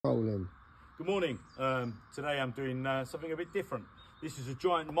rolling. Good morning. Today I'm doing something a bit different. This is a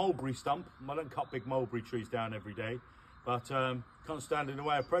giant mulberry stump. I don't cut big mulberry trees down every day, but can't stand in the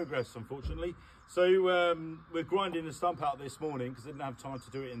way of progress, unfortunately. So we're grinding the stump out this morning because I didn't have time to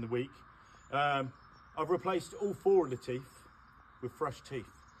do it in the week. I've replaced all 4 of the teeth with fresh teeth.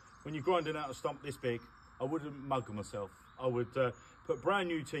 When you're grinding out a stump this big, I wouldn't mug myself. I would put brand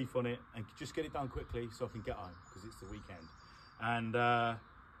new teeth on it and just get it done quickly so I can get home because it's the weekend. And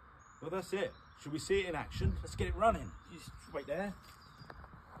well, that's it. Should we see it in action? Let's get it running. You just wait there.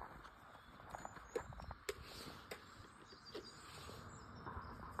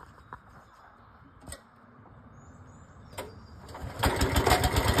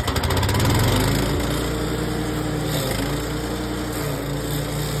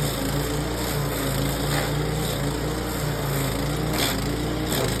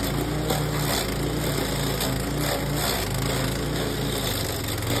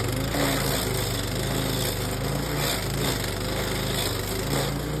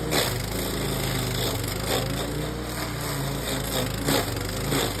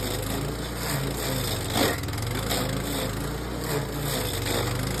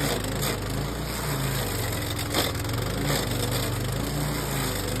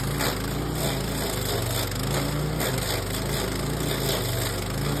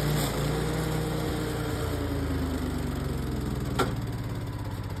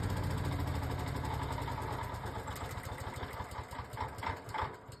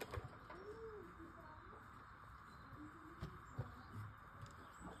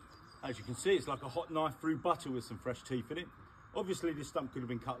 As you can see, it's like a hot knife through butter with some fresh teeth in it. Obviously this stump could have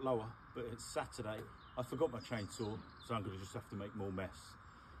been cut lower, but it's Saturday. I forgot my chainsaw, so I'm going to just have to make more mess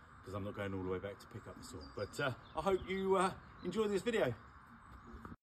because I'm not going all the way back to pick up the saw. But I hope you enjoy this video.